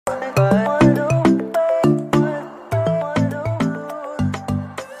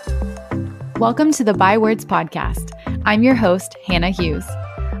Welcome to the By Words podcast. I'm your host, Hannah Hughes.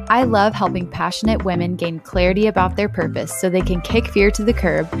 I love helping passionate women gain clarity about their purpose so they can kick fear to the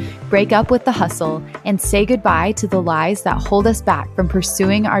curb, break up with the hustle, and say goodbye to the lies that hold us back from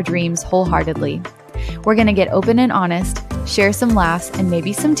pursuing our dreams wholeheartedly. We're going to get open and honest, share some laughs and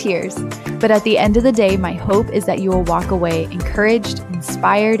maybe some tears. But at the end of the day, my hope is that you will walk away encouraged,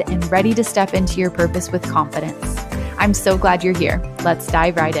 inspired, and ready to step into your purpose with confidence. I'm so glad you're here. Let's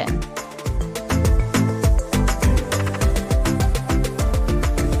dive right in.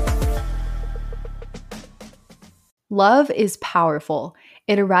 Love is powerful.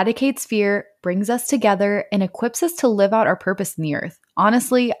 It eradicates fear, brings us together, and equips us to live out our purpose in the earth.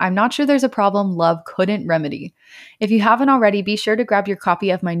 Honestly, I'm not sure there's a problem love couldn't remedy. If you haven't already, be sure to grab your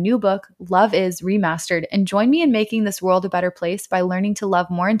copy of my new book, Love Is Remastered, and join me in making this world a better place by learning to love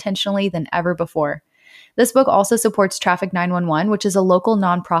more intentionally than ever before. This book also supports Traffic 911, which is a local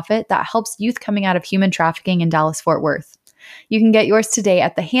nonprofit that helps youth coming out of human trafficking in Dallas-Fort Worth. You can get yours today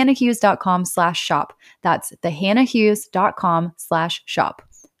at thehannahhughes.com/shop. That's thehannahhughes.com/shop.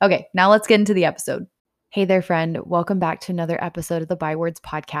 Okay, now let's get into the episode. Hey there, friend. Welcome back to another episode of the By Words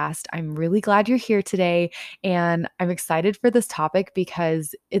podcast. I'm really glad you're here today, and I'm excited for this topic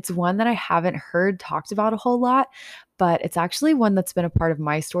because it's one that I haven't heard talked about a whole lot, but it's actually one that's been a part of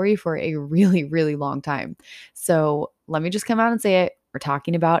my story for a really, really long time. So let me just come out and say it. We're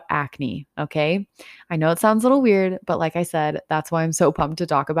talking about acne, okay? I know it sounds a little weird, but like I said, that's why I'm so pumped to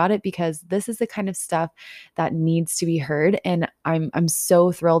talk about it because this is the kind of stuff that needs to be heard. And I'm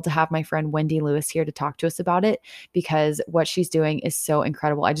so thrilled to have my friend Wendy Lewis here to talk to us about it because what she's doing is so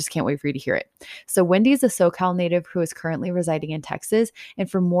incredible. I just can't wait for you to hear it. So Wendy is a SoCal native who is currently residing in Texas.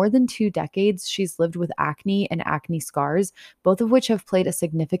 And for more than 2 decades, she's lived with acne and acne scars, both of which have played a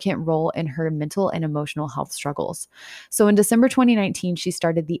significant role in her mental and emotional health struggles. So in December 2019, she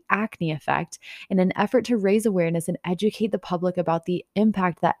started The Acne Effect in an effort to raise awareness and educate the public about the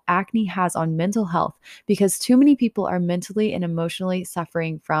impact that acne has on mental health because too many people are mentally and emotionally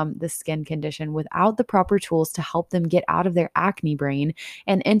suffering from the skin condition without the proper tools to help them get out of their acne brain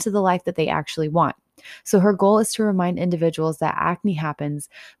and into the life that they actually want. So her goal is to remind individuals that acne happens,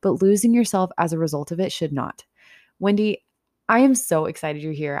 but losing yourself as a result of it should not. Wendy, I am so excited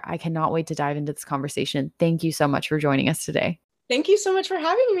you're here. I cannot wait to dive into this conversation. Thank you so much for joining us today. Thank you so much for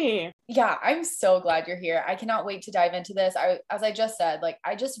having me. Yeah, I'm so glad you're here. I cannot wait to dive into this. As I just said,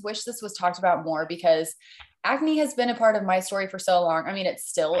 I just wish this was talked about more because acne has been a part of my story for so long. I mean, it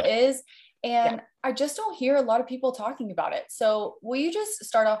still is. And I just don't hear a lot of people talking about it. So will you just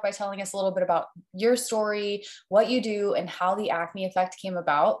start off by telling us a little bit about your story, what you do, and how the acne effect came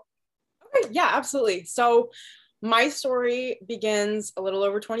about? Okay, yeah, absolutely. So my story begins a little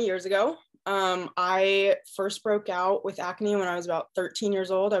over 20 years ago. I first broke out with acne when I was about 13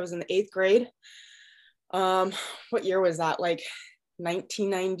 years old. I was in the 8th grade. What year was that? Like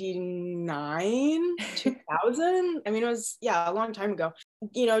 1999, 2000? I mean, it was, a long time ago.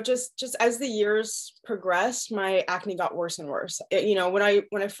 Just as the years progressed, my acne got worse and worse. When I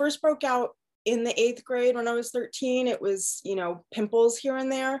first broke out in the 8th grade, when I was 13, it was, pimples here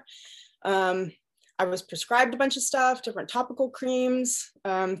and there. I was prescribed a bunch of stuff, different topical creams,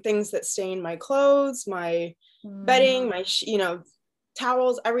 things that stain my clothes, my bedding, my,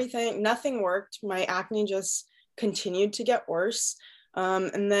 towels, everything. Nothing worked. My acne just continued to get worse.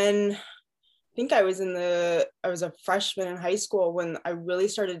 And then I think I was a freshman in high school when I really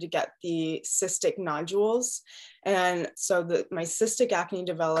started to get the cystic nodules. And so my cystic acne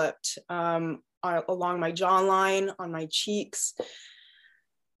developed along my jawline, on my cheeks.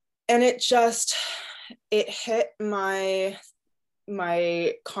 And it hit my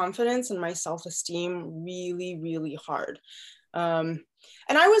confidence and my self-esteem really, really hard. And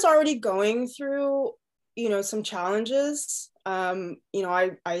I was already going through, some challenges. I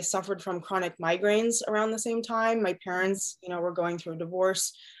suffered from chronic migraines around the same time. My parents, were going through a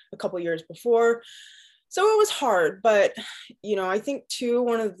divorce a couple of years before. So it was hard, but, I think too,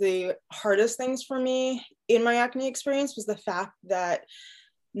 one of the hardest things for me in my acne experience was the fact that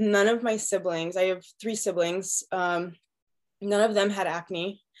none of my siblings, I have 3 siblings, none of them had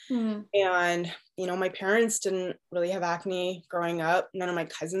acne. And, my parents didn't really have acne growing up. None of my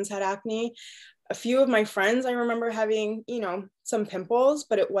cousins had acne. A few of my friends, I remember having, some pimples,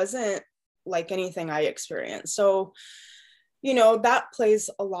 but it wasn't like anything I experienced. So, that plays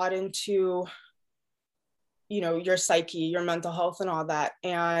a lot into, your psyche, your mental health and all that.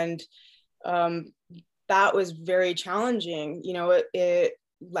 And that was very challenging. It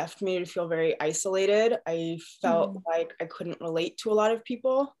left me to feel very isolated. I felt like I couldn't relate to a lot of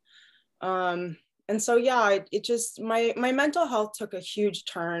people. And so, it just, my mental health took a huge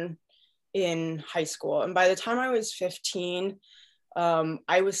turn in high school. And by the time I was 15,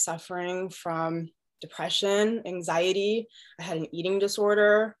 I was suffering from depression, anxiety. I had an eating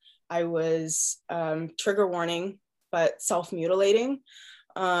disorder. I was trigger warning, but self-mutilating.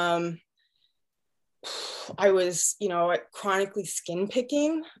 I was, chronically skin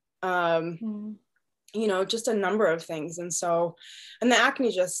picking, just a number of things. And the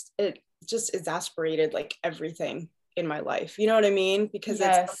acne it just exasperated like everything in my life. You know what I mean? Because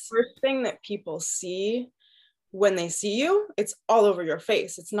it's the first thing that people see when they see you. It's all over your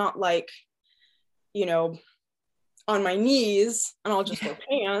face. It's not like, on my knees and I'll just wear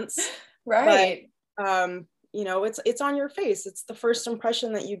pants. Right. But, it's on your face. It's the first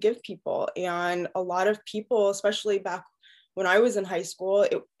impression that you give people. And a lot of people, especially back when I was in high school,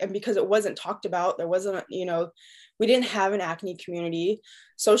 and because it wasn't talked about, there wasn't, we didn't have an acne community.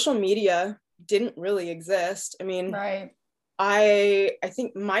 Social media didn't really exist. I mean, right. I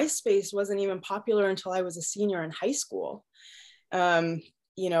think MySpace wasn't even popular until I was a senior in high school. So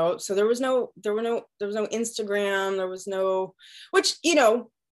there was no Instagram, there was no, which,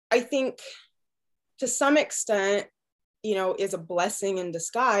 I think to some extent, is a blessing in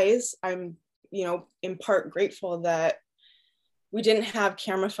disguise. I'm, in part grateful that we didn't have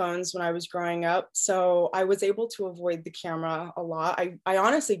camera phones when I was growing up. So I was able to avoid the camera a lot. I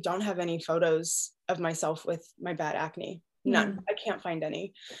honestly don't have any photos of myself with my bad acne. None. I can't find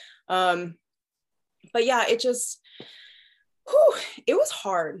any. But yeah, it was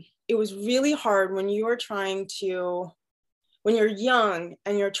hard. It was really hard when you're young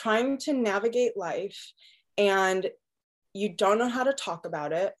and you're trying to navigate life and you don't know how to talk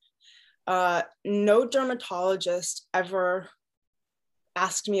about it. No dermatologist ever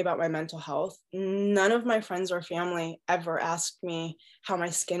asked me about my mental health. None of my friends or family ever asked me how my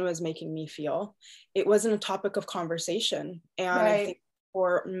skin was making me feel. It wasn't a topic of conversation. And I think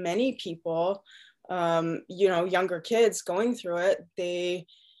for many people, younger kids going through it,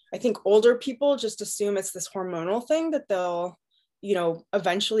 I think older people just assume it's this hormonal thing that they'll,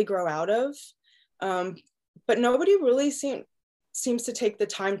 eventually grow out of. But nobody really seems to take the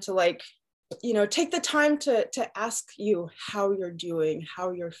time to take the time to ask you how you're doing,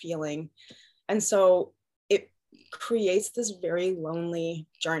 how you're feeling. And so it creates this very lonely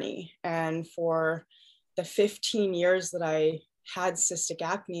journey. And for the 15 years that I had cystic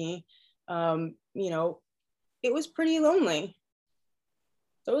acne, it was pretty lonely.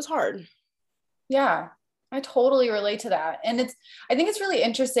 So it was hard. Yeah, I totally relate to that. And I think it's really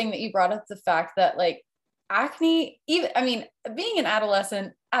interesting that you brought up the fact that like acne, being an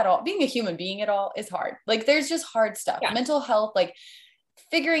adolescent at all, being a human being at all is hard. Like there's just hard stuff, mental health, like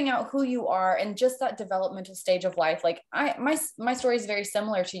figuring out who you are and just that developmental stage of life. Like my story is very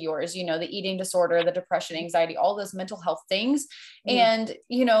similar to yours, the eating disorder, the depression, anxiety, all those mental health things. And,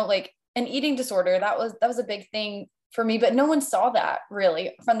 like an eating disorder, that was a big thing for me, but no one saw that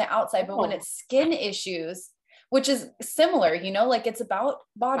really from the outside. But when it's skin issues, which is similar, like it's about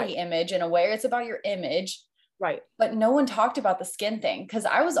body image in a way, it's about your image. Right. But no one talked about the skin thing because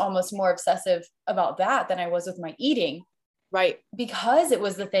I was almost more obsessive about that than I was with my eating. Right. Because it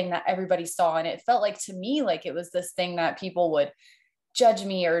was the thing that everybody saw. And it felt like to me, like it was this thing that people would judge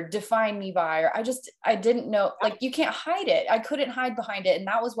me or define me by, or I didn't know, like you can't hide it. I couldn't hide behind it. And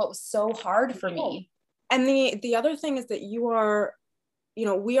that was what was so hard for me. And the other thing is that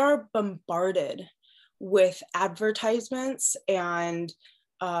we are bombarded with advertisements and,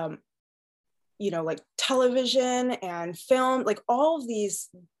 like television and film, like all of these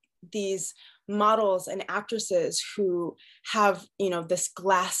models and actresses who have, this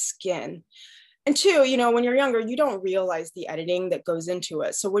glass skin. And two, when you're younger, you don't realize the editing that goes into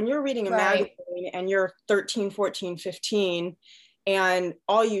it. So when you're reading a magazine and you're 13, 14, 15, and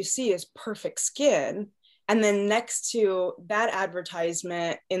all you see is perfect skin, and then next to that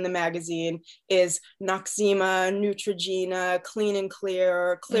advertisement in the magazine is Noxzema, Neutrogena, Clean and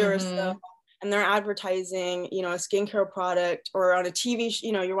Clear, Clearasil, and they're advertising, a skincare product, or on a TV,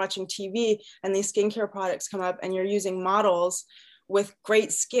 you're watching TV and these skincare products come up and you're using models with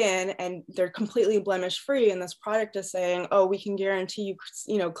great skin and they're completely blemish free. And this product is saying, oh, we can guarantee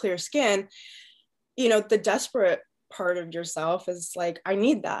you, clear skin. The desperate part of yourself is like, I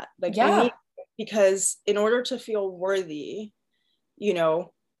need that. Like, I need, because in order to feel worthy,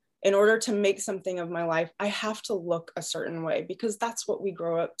 in order to make something of my life, I have to look a certain way because that's what we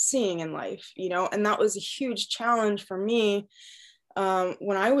grow up seeing in life, and that was a huge challenge for me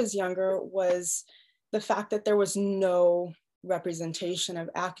when I was younger, was the fact that there was no representation of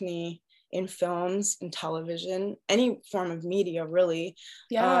acne in films and television, any form of media, really.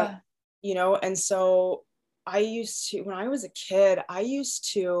 And so when I was a kid, I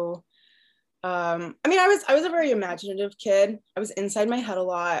used to I mean, I was a very imaginative kid. I was inside my head a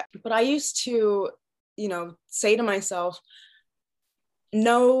lot, but I used to, say to myself,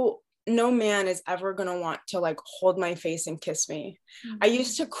 no man is ever going to want to like hold my face and kiss me. Mm-hmm. I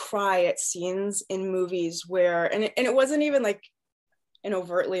used to cry at scenes in movies where, and it wasn't even like an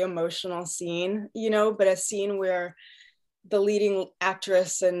overtly emotional scene, but a scene where the leading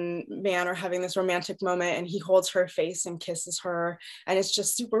actress and man are having this romantic moment and he holds her face and kisses her and it's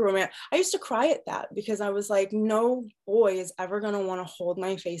just super romantic. I used to cry at that because I was like, no boy is ever going to want to hold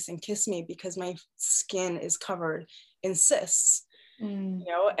my face and kiss me because my skin is covered in cysts.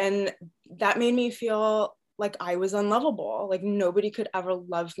 And that made me feel like I was unlovable. Like nobody could ever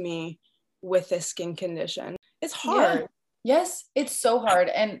love me with this skin condition. It's hard. Yeah. Yes, it's so hard.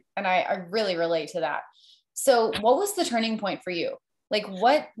 And I really relate to that. So what was the turning point for you? Like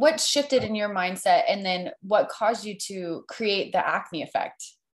what shifted in your mindset, and then what caused you to create the acne effect?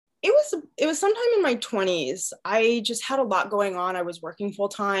 It was sometime in my 20s. I just had a lot going on. I was working full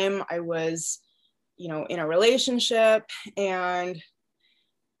time. I was, in a relationship, and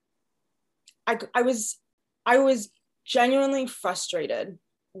I was genuinely frustrated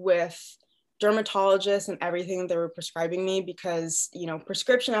with dermatologists and everything they were prescribing me because,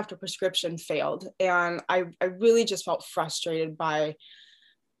 prescription after prescription failed. And I really just felt frustrated by,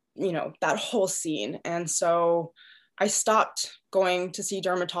 that whole scene. And so I stopped going to see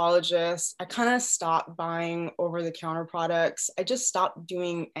dermatologists. I kind of stopped buying over-the-counter products. I just stopped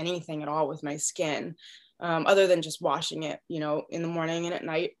doing anything at all with my skin, other than just washing it, in the morning and at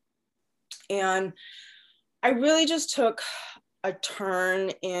night. And I really just took a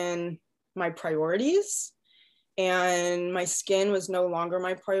turn in my priorities, and my skin was no longer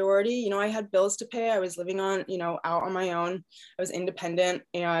my priority. I had bills to pay. I was living on, out on my own. I was independent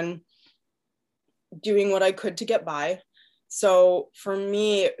and doing what I could to get by. So for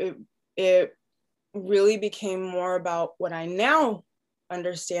me, it really became more about what I now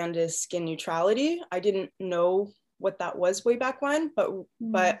understand as skin neutrality. I didn't know what that was way back when,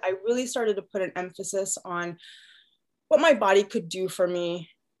 but I really started to put an emphasis on what my body could do for me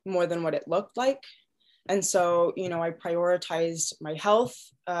more than what it looked like. And so, I prioritized my health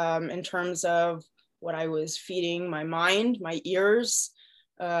in terms of what I was feeding my mind, my ears,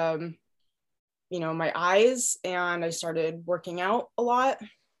 my eyes, and I started working out a lot,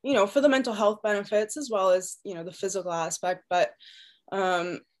 for the mental health benefits as well as, the physical aspect. But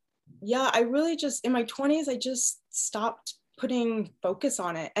I really just, in my 20s, I just stopped putting focus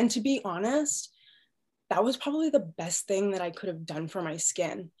on it. And to be honest, that was probably the best thing that I could have done for my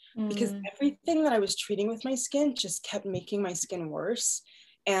skin, because everything that I was treating with my skin just kept making my skin worse.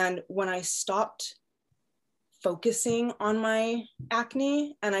 And when I stopped focusing on my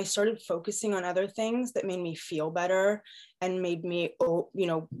acne and I started focusing on other things that made me feel better and made me,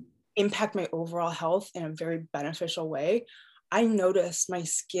 impact my overall health in a very beneficial way, I noticed my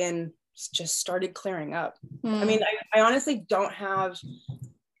skin just started clearing up. I mean, I honestly don't have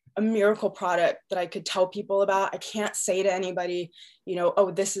a miracle product that I could tell people about. I can't say to anybody, oh,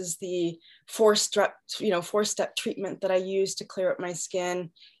 this is the four-step treatment that I use to clear up my skin.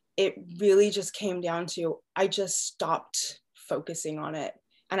 It really just came down to, I just stopped focusing on it.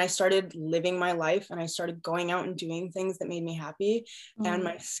 And I started living my life, and I started going out and doing things that made me happy. And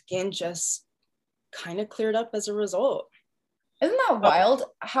my skin just kind of cleared up as a result. Isn't that wild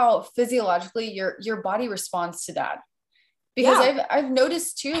how physiologically your body responds to that? Because I've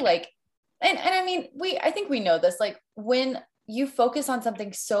noticed too, like, and I mean, I think we know this, like when you focus on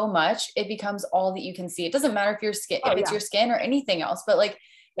something so much, it becomes all that you can see. It doesn't matter if your skin, if it's your skin or anything else, but like,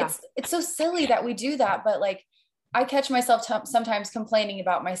 it's so silly that we do that. But like, I catch myself sometimes complaining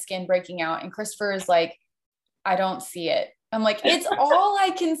about my skin breaking out, and Christopher is like, I don't see it. I'm like, it's all I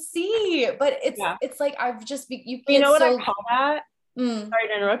can see, but it's like, I've just, you know what I call that? Sorry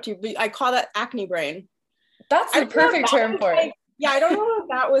to interrupt you, but I call that acne brain. That's the perfect term for it. I don't know if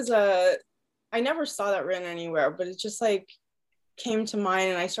that was I never saw that written anywhere, but it just like came to mind,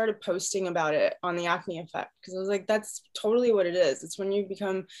 and I started posting about it on the acne effect, because I was like, that's totally what it is. It's when you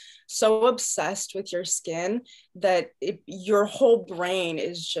become so obsessed with your skin that your whole brain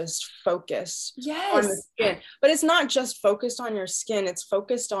is just focused on the skin. But it's not just focused on your skin, it's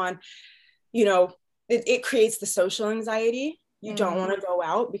focused on, it creates the social anxiety. You don't want to go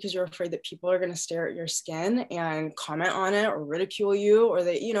out because you're afraid that people are going to stare at your skin and comment on it or ridicule you, or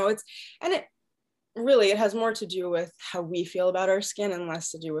that, it has more to do with how we feel about our skin and less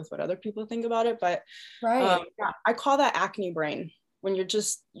to do with what other people think about it. But I call that acne brain, when you're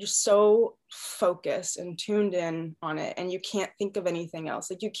so focused and tuned in on it, and you can't think of anything else.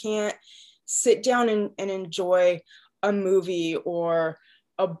 Like you can't sit down and enjoy a movie or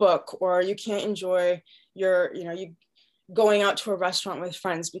a book, or you can't enjoy you going out to a restaurant with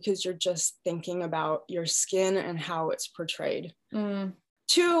friends because you're just thinking about your skin and how it's portrayed.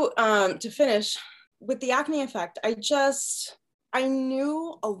 To finish with the acne effect, I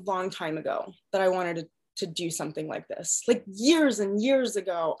knew a long time ago that I wanted to do something like this. Like years and years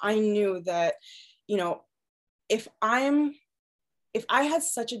ago, I knew that, if I had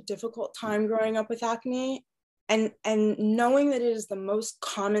such a difficult time growing up with acne, and knowing that it is the most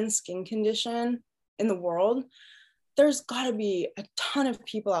common skin condition in the world, there's got to be a ton of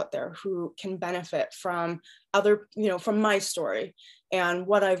people out there who can benefit from from my story and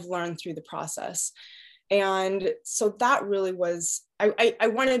what I've learned through the process. And so that really was, I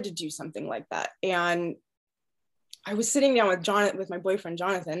wanted to do something like that. And I was sitting down with my boyfriend,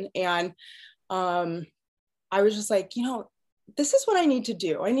 Jonathan, and I was just like, this is what I need to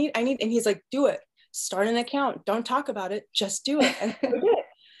do. I need, and he's like, do it, start an account, don't talk about it, just do it. And I did.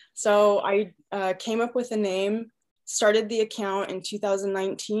 So I came up with a name, started the account in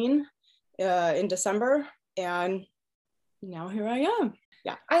 2019 in December, and now here I am.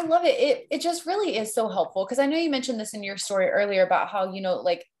 Yeah. I love it. It just really is so helpful, because I know you mentioned this in your story earlier about how,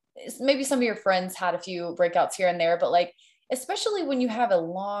 like maybe some of your friends had a few breakouts here and there, but like, especially when you have a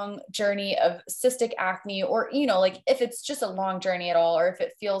long journey of cystic acne, or, like if it's just a long journey at all, or if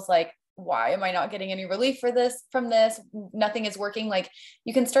it feels like, why am I not getting any relief from this? Nothing is working. Like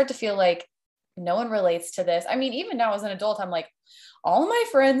you can start to feel like no one relates to this. I mean, even now as an adult, I'm like, all of my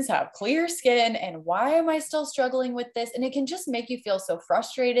friends have clear skin, and why am I still struggling with this? And it can just make you feel so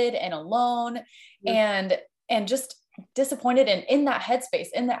frustrated and alone, and just disappointed and in that headspace,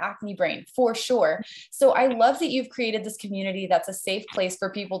 in the acne brain, for sure. So I love that you've created this community that's a safe place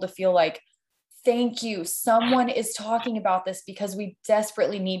for people to feel like, thank you, someone is talking about this, because we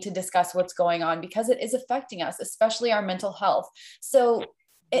desperately need to discuss what's going on, because it is affecting us, especially our mental health. So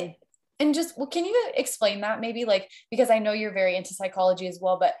and just, well, can you explain that maybe, like, because I know you're very into psychology as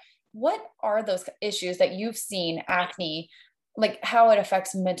well, but what are those issues that you've seen, acne, like how it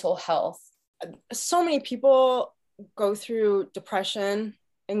affects mental health? So many people go through depression,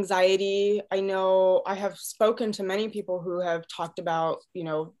 anxiety. I know I have spoken to many people who have talked about,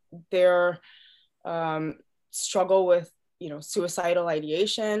 their struggle with, suicidal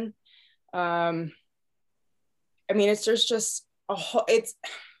ideation. I mean, there's just a whole,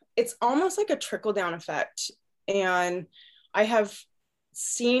 it's almost like a trickle down effect. And I have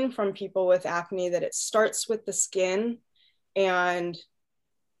seen from people with acne that it starts with the skin and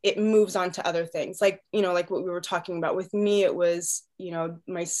it moves on to other things. Like, like what we were talking about with me, it was,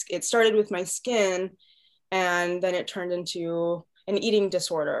 it started with my skin, and then it turned into an eating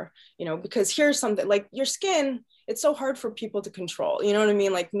disorder, because here's something like your skin, it's so hard for people to control. You know what I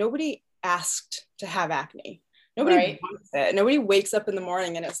mean? Like nobody asked to have acne. Nobody wants it. Nobody wakes up in the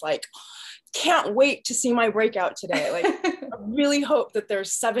morning and it's like, can't wait to see my breakout today. Like, I really hope that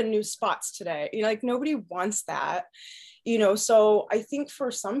there's 7 new spots today. Like nobody wants that, So I think for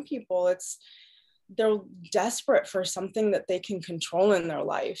some people, they're desperate for something that they can control in their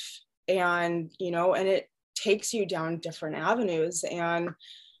life. And, and it takes you down different avenues. And,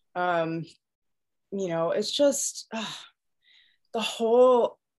 it's just the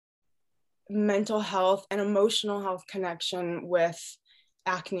whole mental health and emotional health connection with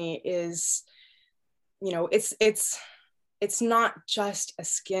acne is, it's not just a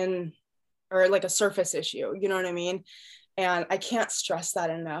skin or like a surface issue, you know what I mean? And I can't stress that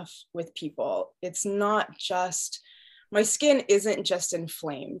enough with people. It's not just, my skin isn't just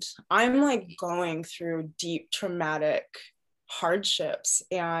inflamed. I'm like going through deep traumatic hardships,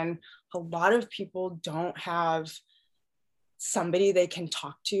 and a lot of people don't have somebody they can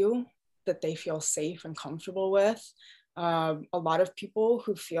talk to that they feel safe and comfortable with. A lot of people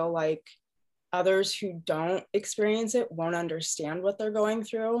who feel like others who don't experience it won't understand what they're going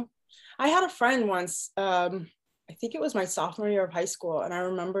through. I had a friend once, I think it was my sophomore year of high school, and I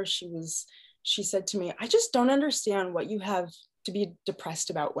remember she said to me, I just don't understand what you have to be depressed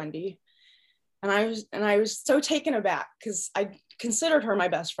about, Wendy. And I was so taken aback, because I considered her my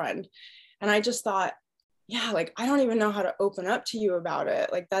best friend. And I just thought, yeah, like, I don't even know how to open up to you about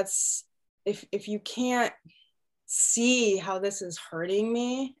it. Like, that's, if you can't see how this is hurting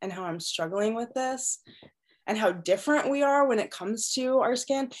me and how I'm struggling with this and how different we are when it comes to our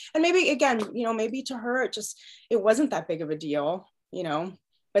skin. And maybe, again, maybe to her, it wasn't that big of a deal,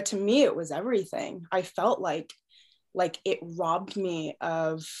 but to me, it was everything. I felt like it robbed me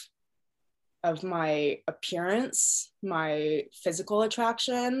of my appearance, my physical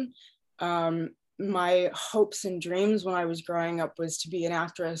attraction. My hopes and dreams when I was growing up was to be an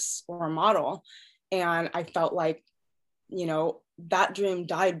actress or a model. And I felt like, that dream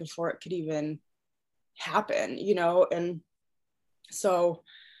died before it could even happen, you know? And so,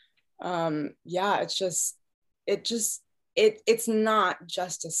 yeah, it's not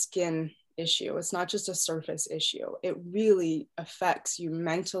just a skin issue. It's not just a surface issue. It really affects you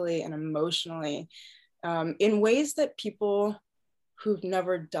mentally and emotionally, in ways that people who've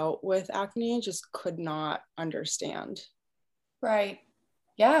never dealt with acne just could not understand. Right.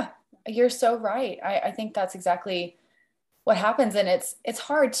 Yeah, you're so right. I think that's exactly what happens. And it's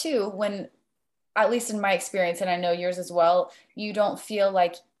hard too when, at least in my experience, and I know yours as well, you don't feel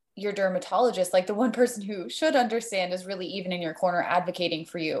like your dermatologist, like the one person who should understand, is really even in your corner advocating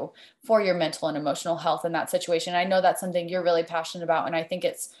for you for your mental and emotional health in that situation. I know that's something you're really passionate about. And I think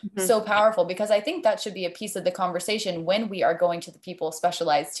it's Mm-hmm. so powerful because I think that should be a piece of the conversation when we are going to the people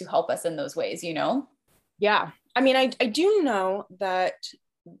specialized to help us in those ways, you know? Yeah. I mean, I do know that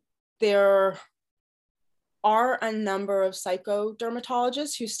there are a number of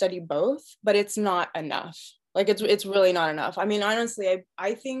psychodermatologists who study both, but it's not enough. Like it's really not enough. I mean, honestly,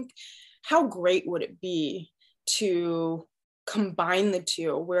 I think, how great would it be to combine the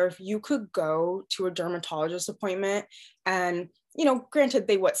two, where if you could go to a dermatologist appointment and, you know, granted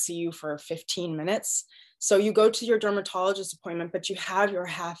they see you for 15 minutes. So you go to your dermatologist appointment, but you have your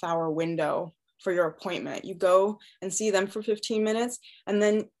half-hour window for your appointment. You go and see them for 15 minutes, and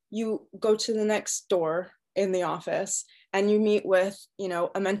then you go to the next door in the office and you meet with, you know,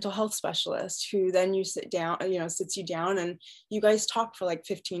 a mental health specialist who then you sit down, you know, sits you down, and you guys talk for like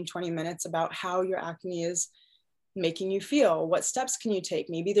 15-20 minutes about how your acne is making you feel. What steps can you take?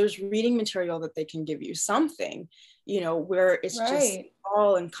 Maybe there's reading material that they can give you, something, you know, where it's just Right.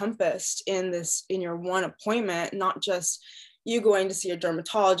 all encompassed in your one appointment, not just you going to see a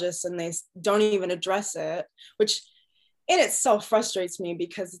dermatologist and they don't even address it, which in itself frustrates me,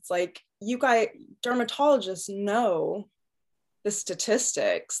 because it's like, you guys, dermatologists know the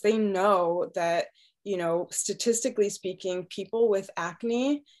statistics. They know that, you know, statistically speaking, people with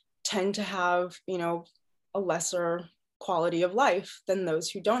acne tend to have, you know, a lesser quality of life than those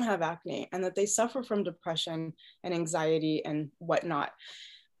who don't have acne, and that they suffer from depression and anxiety and whatnot,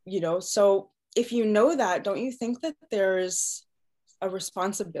 you know. So if you know that, don't you think that there's a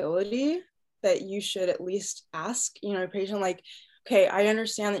responsibility that you should at least ask, you know, a patient, like, okay, I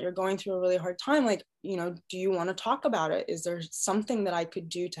understand that you're going through a really hard time. Like, you know, do you want to talk about it? Is there something that I could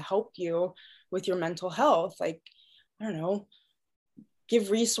do to help you with your mental health? Like, I don't know, give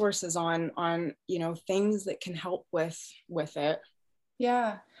resources on, you know, things that can help with it.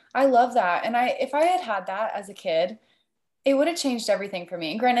 Yeah, I love that. And if I had had that as a kid, it would have changed everything for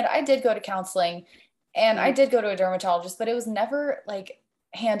me. And granted, I did go to counseling and I Mm, did go to a dermatologist, but it was never like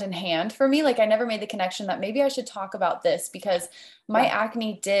hand in hand for me. Like I never made the connection that maybe I should talk about this because my yeah.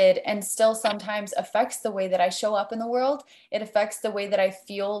 acne did and still sometimes affects the way that I show up in the world. It affects the way that I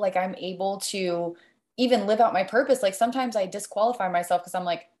feel like I'm able to even live out my purpose. Like sometimes I disqualify myself because I'm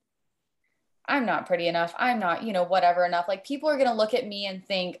like, I'm not pretty enough. I'm not, whatever enough. Like people are going to look at me and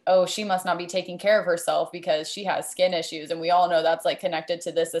think, oh, she must not be taking care of herself because she has skin issues. And we all know that's like connected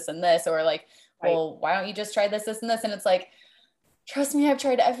to this, this, and this. Or like, Right. well, why don't you just try this, this, and this? And it's like, trust me, I've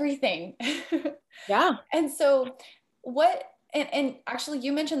tried everything. Yeah. And so, and actually,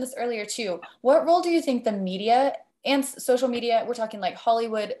 you mentioned this earlier too. What role do you think the media and social media, we're talking like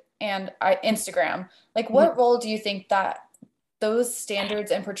Hollywood and Instagram, like Mhm. what role do you think that those standards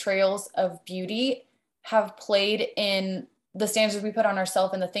and portrayals of beauty have played in the standards we put on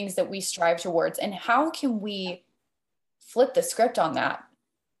ourselves and the things that we strive towards? And how can we flip the script on that?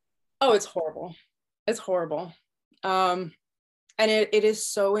 Oh, it's horrible. It's horrible. um and it is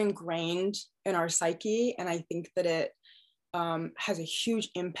so ingrained in our psyche, and I think that it has a huge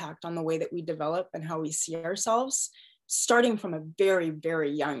impact on the way that we develop and how we see ourselves, starting from a very,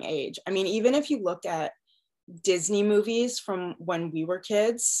 very young age. I mean, even if you look at Disney movies from when we were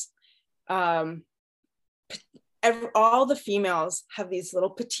kids, um, all the females have these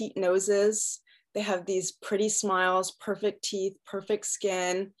little petite noses. They have these pretty smiles, perfect teeth, perfect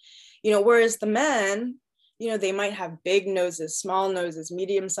skin, you know, whereas the men, you know, they might have big noses, small noses,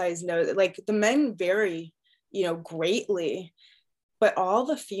 medium-sized nose. Like the men vary, you know, greatly, but all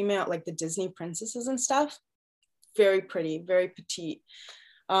the female, like the Disney princesses and stuff, very pretty, very petite.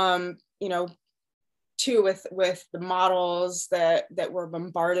 You know, too, with the models that we're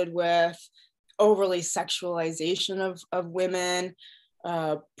bombarded with, overly sexualization of women,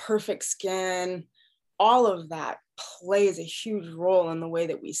 perfect skin, all of that plays a huge role in the way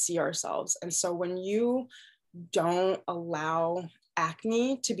that we see ourselves. And so when you don't allow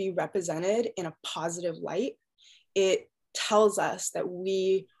acne to be represented in a positive light, it tells us that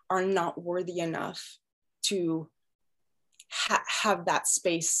we are not worthy enough to have that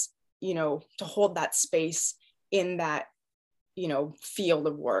space, to hold that space in that, field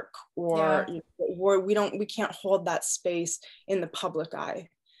of work, or where we can't hold that space in the public eye,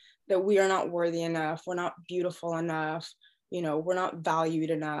 that we are not worthy enough, we're not beautiful enough, we're not valued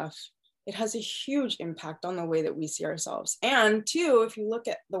enough. It has a huge impact on the way that we see ourselves. And two, if you look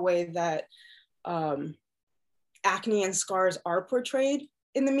at the way that acne and scars are portrayed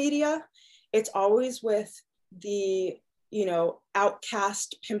in the media, it's always with the,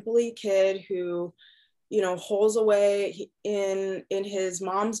 outcast, pimply kid who, holes away in his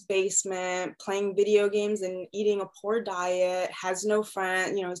mom's basement, playing video games and eating a poor diet, has no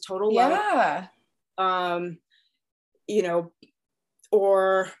friend, is total yeah love.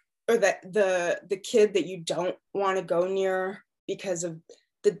 Or that the kid that you don't want to go near because of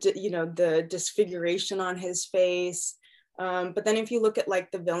the disfiguration on his face. But then if you look at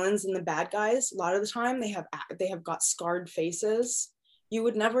like the villains and the bad guys, a lot of the time they have got scarred faces. You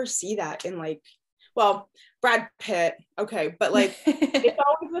would never see that in like, well, Brad Pitt, okay, but like it's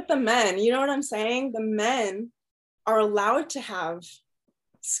always with the men, you know what I'm saying? The men are allowed to have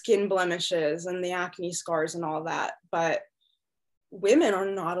skin blemishes and the acne scars and all that, but women are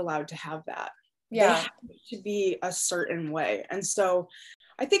not allowed to have that. They have to be a certain way. And so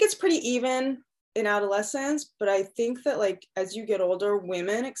I think it's pretty even in adolescence, but I think that like as you get older,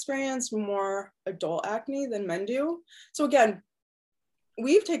 women experience more adult acne than men do. So again,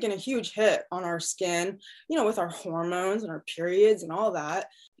 we've taken a huge hit on our skin, with our hormones and our periods and all that.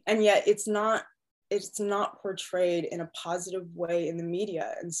 And yet it's not portrayed in a positive way in the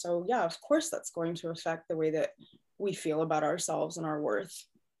media. And so, yeah, of course, that's going to affect the way that we feel about ourselves and our worth.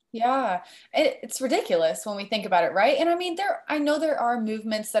 Yeah, it's ridiculous when we think about it, right? And I mean, I know there are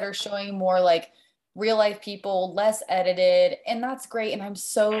movements that are showing more like real life people, less edited, and that's great. And I'm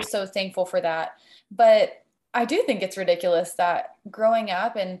so, so thankful for that. But I do think it's ridiculous that growing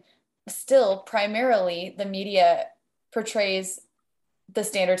up and still primarily the media portrays the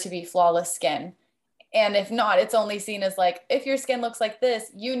standard to be flawless skin. And if not, it's only seen as like, if your skin looks like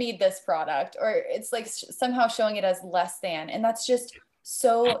this, you need this product, or it's like somehow showing it as less than. And that's just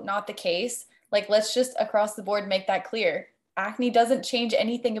so not the case. Like, let's just across the board make that clear. Acne doesn't change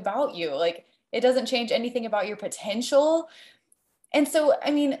anything about you. Like, it doesn't change anything about your potential. And so,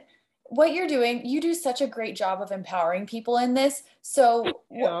 I mean, what you're doing, you do such a great job of empowering people in this. So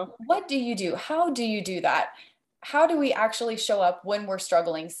what do you do? How do you do that? How do we actually show up when we're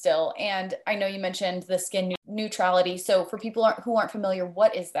struggling still? And I know you mentioned the skin neutrality. So for people who aren't familiar,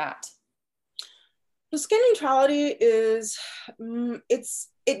 what is that? The skin neutrality is,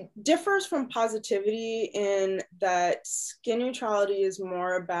 it differs from positivity in that skin neutrality is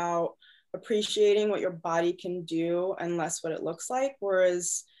more about appreciating what your body can do and less what it looks like.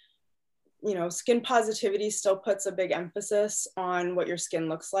 Whereas, skin positivity still puts a big emphasis on what your skin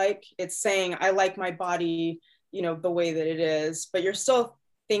looks like. It's saying, I like my body, the way that it is, but you're still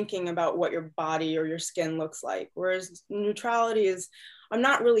thinking about what your body or your skin looks like. Whereas neutrality is, I'm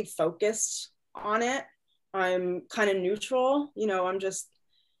not really focused on it. I'm kind of neutral, I'm just,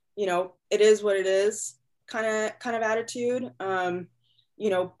 it is what it is kind of attitude.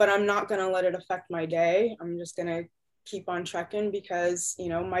 But I'm not going to let it affect my day. I'm just going to keep on trekking because,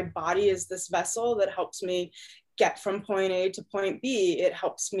 my body is this vessel that helps me get from point A to point B. It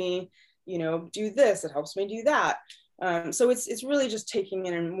helps me, do this, it helps me do that. So it's really just taking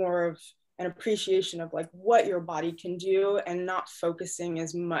in more of an appreciation of like what your body can do and not focusing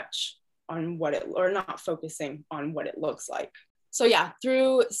as much on not focusing on what it looks like. So yeah,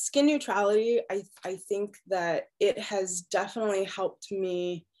 through skin neutrality, I think that it has definitely helped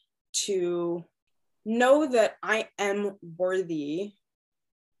me to know that I am worthy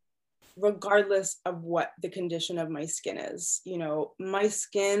regardless of what the condition of my skin is. My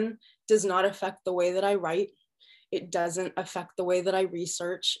skin does not affect the way that I write. It doesn't affect the way that I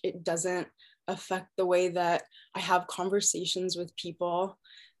research. It doesn't affect the way that I have conversations with people.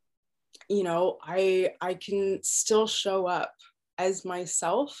 I can still show up as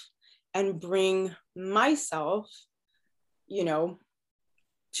myself and bring myself,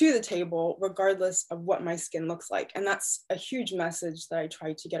 to the table, regardless of what my skin looks like. And that's a huge message that I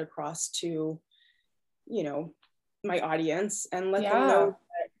try to get across to, my audience and let them know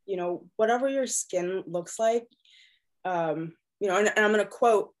that, whatever your skin looks like, and I'm going to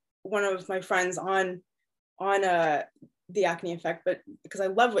quote one of my friends on the acne effect, but because I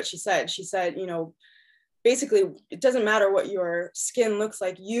love what she said, basically it doesn't matter what your skin looks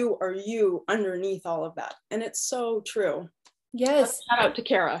like, you are you underneath all of that. And it's so true. Yes. Shout out to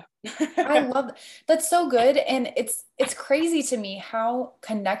Kara. I love that. That's so good. And it's crazy to me how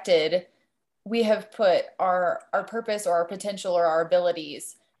connected we have put our purpose or our potential or our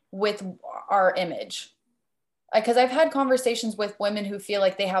abilities with our image. Because I've had conversations with women who feel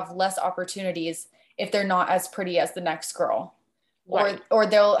like they have less opportunities if they're not as pretty as the next girl. Right. Or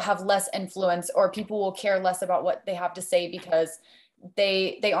they'll have less influence, or people will care less about what they have to say because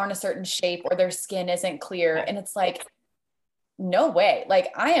they aren't a certain shape or their skin isn't clear. And it's like, no way.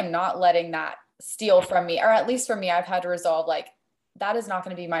 Like, I am not letting that steal from me, or at least for me, I've had to resolve, like, that is not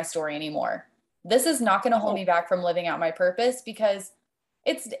going to be my story anymore. This is not going to hold me back from living out my purpose, because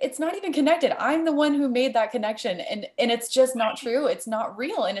it's not even connected. I'm the one who made that connection, and it's just not true. It's not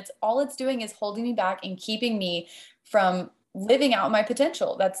real. And it's doing is holding me back and keeping me from living out my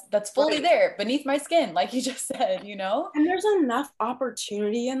potential. That's fully there beneath my skin, like you just said, you know? And there's enough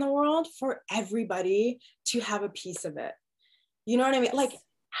opportunity in the world for everybody to have a piece of it. You know what I mean? Like,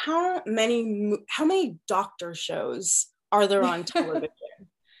 how many doctor shows are there on television?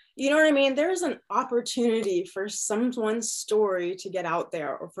 You know what I mean? There's an opportunity for someone's story to get out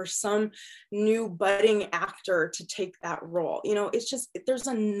there, or for some new budding actor to take that role. You know, it's just, there's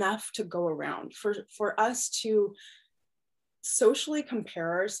enough to go around for us to socially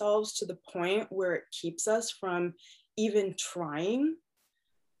compare ourselves to the point where it keeps us from even trying.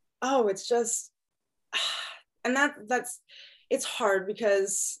 Oh, it's just, and that's, it's hard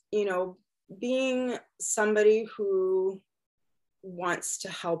because, you know, being somebody who wants to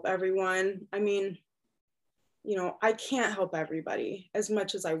help everyone, I mean, you know, I can't help everybody as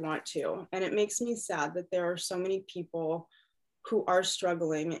much as I want to. And it makes me sad that there are so many people who are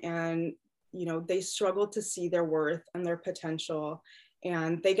struggling, and, you know, they struggle to see their worth and their potential,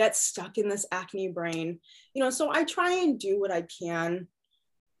 and they get stuck in this acne brain, you know. So I try and do what I can.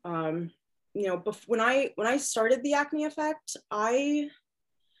 You know, when I started the Acne Effect, I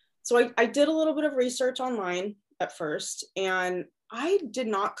did a little bit of research online at first, and I did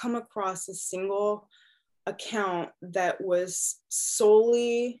not come across a single account that was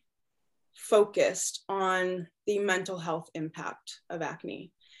solely focused on the mental health impact of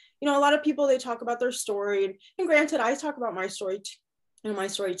acne. You know, a lot of people, they talk about their story, and granted, I talk about my story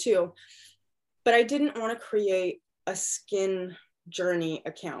too, but I didn't want to create a skin journey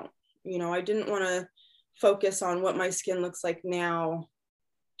account. You know, I didn't want to focus on what my skin looks like now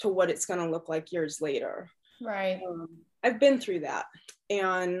to what it's going to look like years later. Right. I've been through that,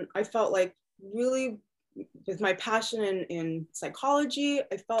 and I felt like, really, with my passion in psychology,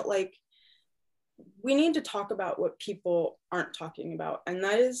 I felt like we need to talk about what people aren't talking about, and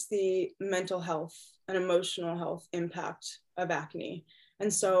that is the mental health and emotional health impact of acne.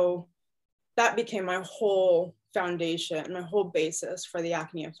 And so that became my whole foundation, my whole basis for the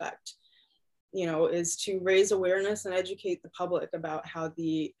Acne Effect, you know, is to raise awareness and educate the public about how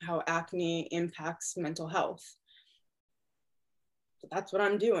acne impacts mental health. So that's what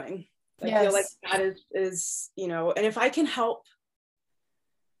I'm doing. I feel like that is, you know, and if I can help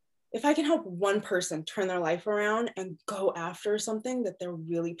one person turn their life around and go after something that they're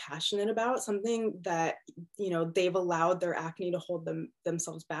really passionate about, something that, you know, they've allowed their acne to hold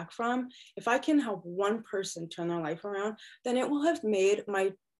themselves back from, if I can help one person turn their life around, then it will have made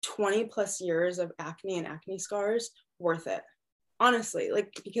my 20 plus years of acne and acne scars worth it. Honestly,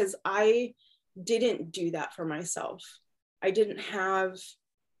 like, because I didn't do that for myself. I didn't have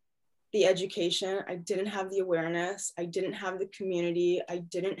the education, I didn't have the awareness, I didn't have the community, I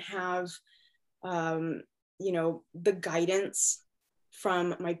didn't have, you know, the guidance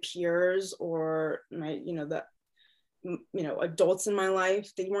from my peers or my, you know, the, you know, adults in my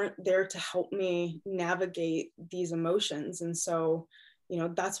life. They weren't there to help me navigate these emotions. And so, you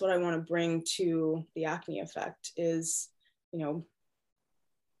know, that's what I want to bring to the Acne Effect is, you know,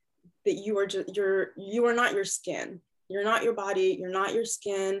 that you are not your skin. You're not your body. You're not your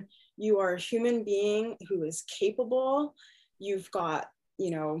skin. You are a human being who is capable. You've got,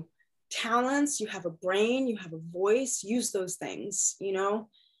 you know, talents. You have a brain. You have a voice. Use those things, you know.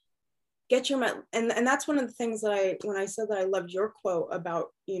 Get your, and that's one of the things that when I said that I loved your quote about,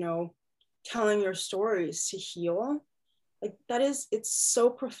 you know, telling your stories to heal, like that is, it's so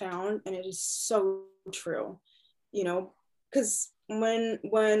profound and it is so true, you know, because when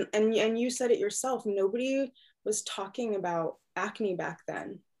and you said it yourself, nobody was talking about acne back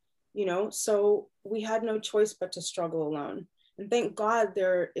then, you know, so we had no choice but to struggle alone. And thank God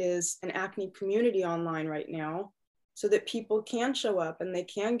there is an acne community online right now so that people can show up and they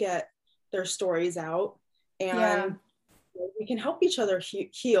can get their stories out, and we can help each other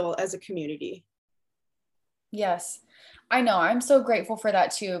heal as a community. Yes, I know. I'm so grateful for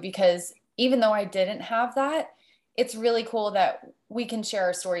that too, because even though I didn't have that, it's really cool that we can share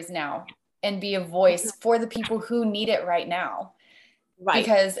our stories now and be a voice for the people who need it right now. Right.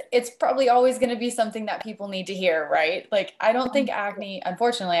 because it's probably always going to be something that people need to hear, right? Like, I don't think acne,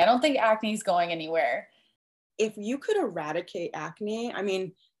 unfortunately, I don't think acne is going anywhere. If you could eradicate acne, I mean,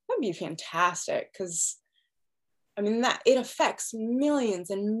 that would be fantastic, because I mean, that it affects millions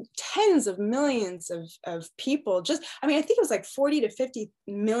and tens of millions of people. Just, I mean, I think it was like 40 to 50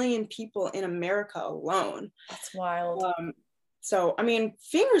 million people in America alone. That's wild. So, I mean,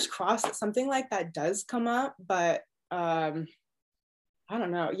 fingers crossed that something like that does come up, but I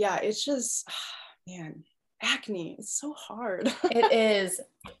don't know. Yeah, it's just, man, acne is so hard. It is.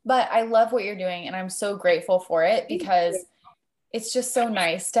 But I love what you're doing, and I'm so grateful for it because it's just so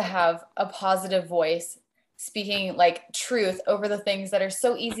nice to have a positive voice speaking like truth over the things that are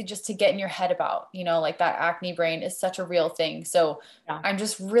so easy just to get in your head about, you know, like that acne brain is such a real thing. So Yeah. I'm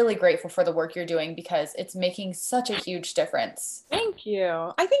just really grateful for the work you're doing because it's making such a huge difference. Thank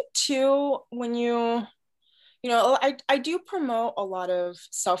you. I think too, when you know, I do promote a lot of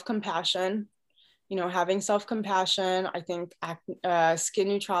self-compassion, you know, having self-compassion. I think skin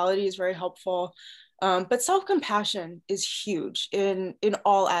neutrality is very helpful. But self-compassion is huge in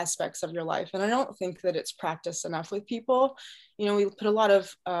all aspects of your life. And I don't think that it's practiced enough with people. You know, we put a lot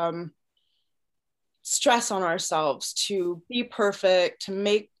of stress on ourselves to be perfect, to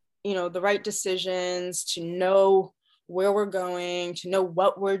make, you know, the right decisions, to know where we're going, to know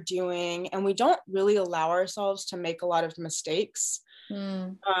what we're doing. And we don't really allow ourselves to make a lot of mistakes.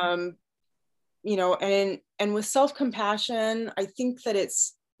 Mm. You know, and with self-compassion, I think that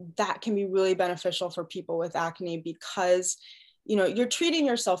that can be really beneficial for people with acne, because, you know, you're treating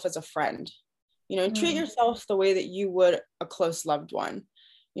yourself as a friend. You know, treat yourself the way that you would a close loved one.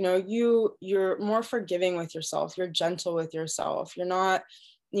 You know, you're more forgiving with yourself, you're gentle with yourself, you're not,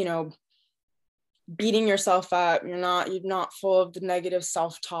 you know, beating yourself up, you're not full of the negative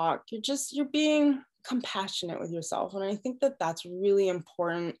self-talk, you're being compassionate with yourself. And I think that that's really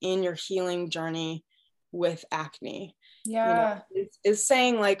important in your healing journey with acne. Yeah. You know, is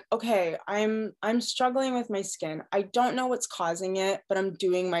saying like, okay, I'm struggling with my skin, I don't know what's causing it, but I'm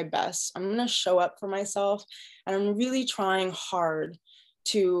doing my best, I'm going to show up for myself, and I'm really trying hard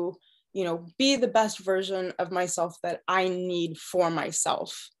to, you know, be the best version of myself that I need for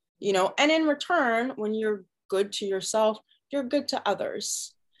myself. You know, and in return, when you're good to yourself, you're good to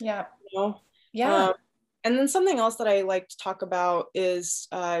others. Yeah. You know? Yeah. And then something else that I like to talk about is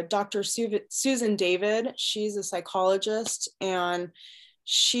Dr. Susan David. She's a psychologist, and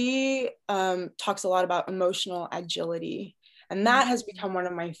she talks a lot about emotional agility. And that has become one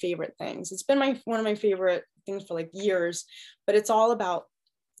of my favorite things. It's been one of my favorite things for like years, but it's all about,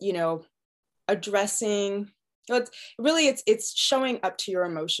 you know, addressing, it's showing up to your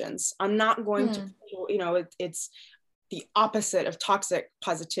emotions. I'm not going to, you know, it's the opposite of toxic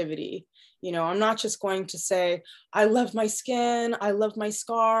positivity. You know, I'm not just going to say, I love my skin, I love my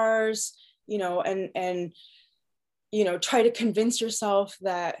scars, you know, and, you know, try to convince yourself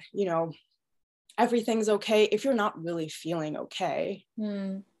that, you know, everything's okay if you're not really feeling okay.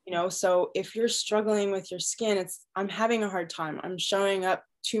 You know, so if you're struggling with your skin, I'm having a hard time, I'm showing up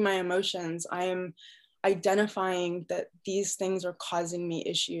to my emotions, I am identifying that these things are causing me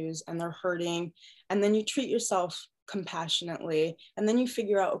issues and they're hurting. And then you treat yourself compassionately, and then you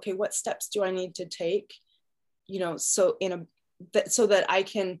figure out, okay, what steps do I need to take, you know, so that I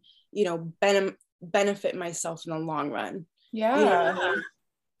can, you know, benefit myself in the long run. Yeah. You know,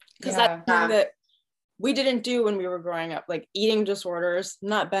 because that's something that we didn't do when we were growing up, like eating disorders,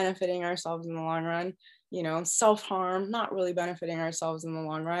 not benefiting ourselves in the long run, you know, self-harm, not really benefiting ourselves in the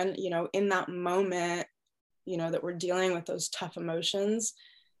long run. You know, in that moment, you know, that we're dealing with those tough emotions,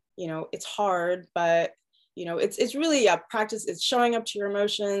 you know, it's hard, but, you know, it's really, practice. It's showing up to your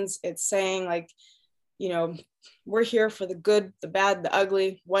emotions. It's saying like, you know, we're here for the good, the bad, the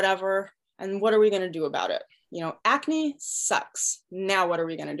ugly, whatever. And what are we going to do about it? You know, acne sucks. Now, what are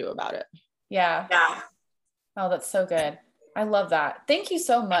we going to do about it? Yeah. Oh, that's so good. I love that. Thank you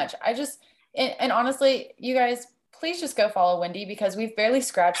so much. And honestly, you guys, please just go follow Wendy, because we've barely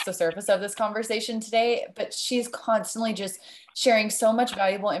scratched the surface of this conversation today, but she's constantly just sharing so much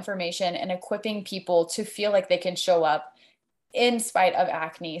valuable information and equipping people to feel like they can show up in spite of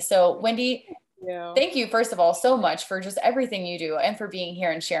acne. So Wendy, thank you, first of all, so much for just everything you do and for being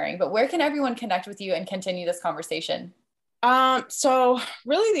here and sharing. But where can everyone connect with you and continue this conversation? So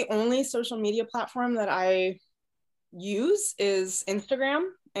really the only social media platform that I use is Instagram,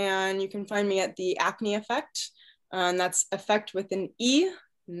 and you can find me at The Acne Effect, and that's effect with an E,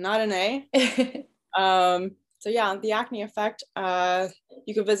 not an A. So yeah, The Acne Effect.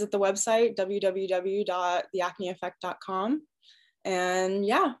 You can visit the website, www.theacneeffect.com. And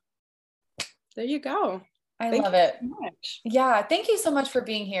yeah, there you go. I Thank love you it. so much. Yeah. Thank you so much for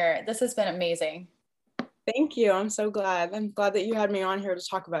being here. This has been amazing. Thank you. I'm so glad. I'm glad that you had me on here to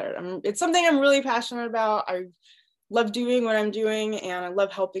talk about it. It's something I'm really passionate about. I love doing what I'm doing, and I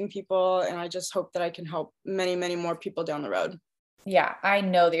love helping people. And I just hope that I can help many, many more people down the road. Yeah, I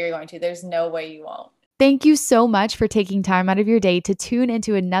know that you're going to. There's no way you won't. Thank you so much for taking time out of your day to tune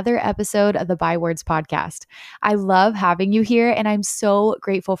into another episode of the Bywords podcast. I love having you here, and I'm so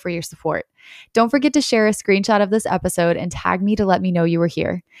grateful for your support. Don't forget to share a screenshot of this episode and tag me to let me know you were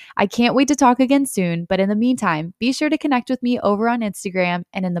here. I can't wait to talk again soon, but in the meantime, be sure to connect with me over on Instagram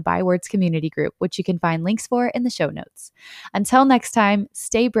and in the Bywords community group, which you can find links for in the show notes. Until next time,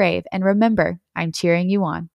 stay brave, and remember, I'm cheering you on.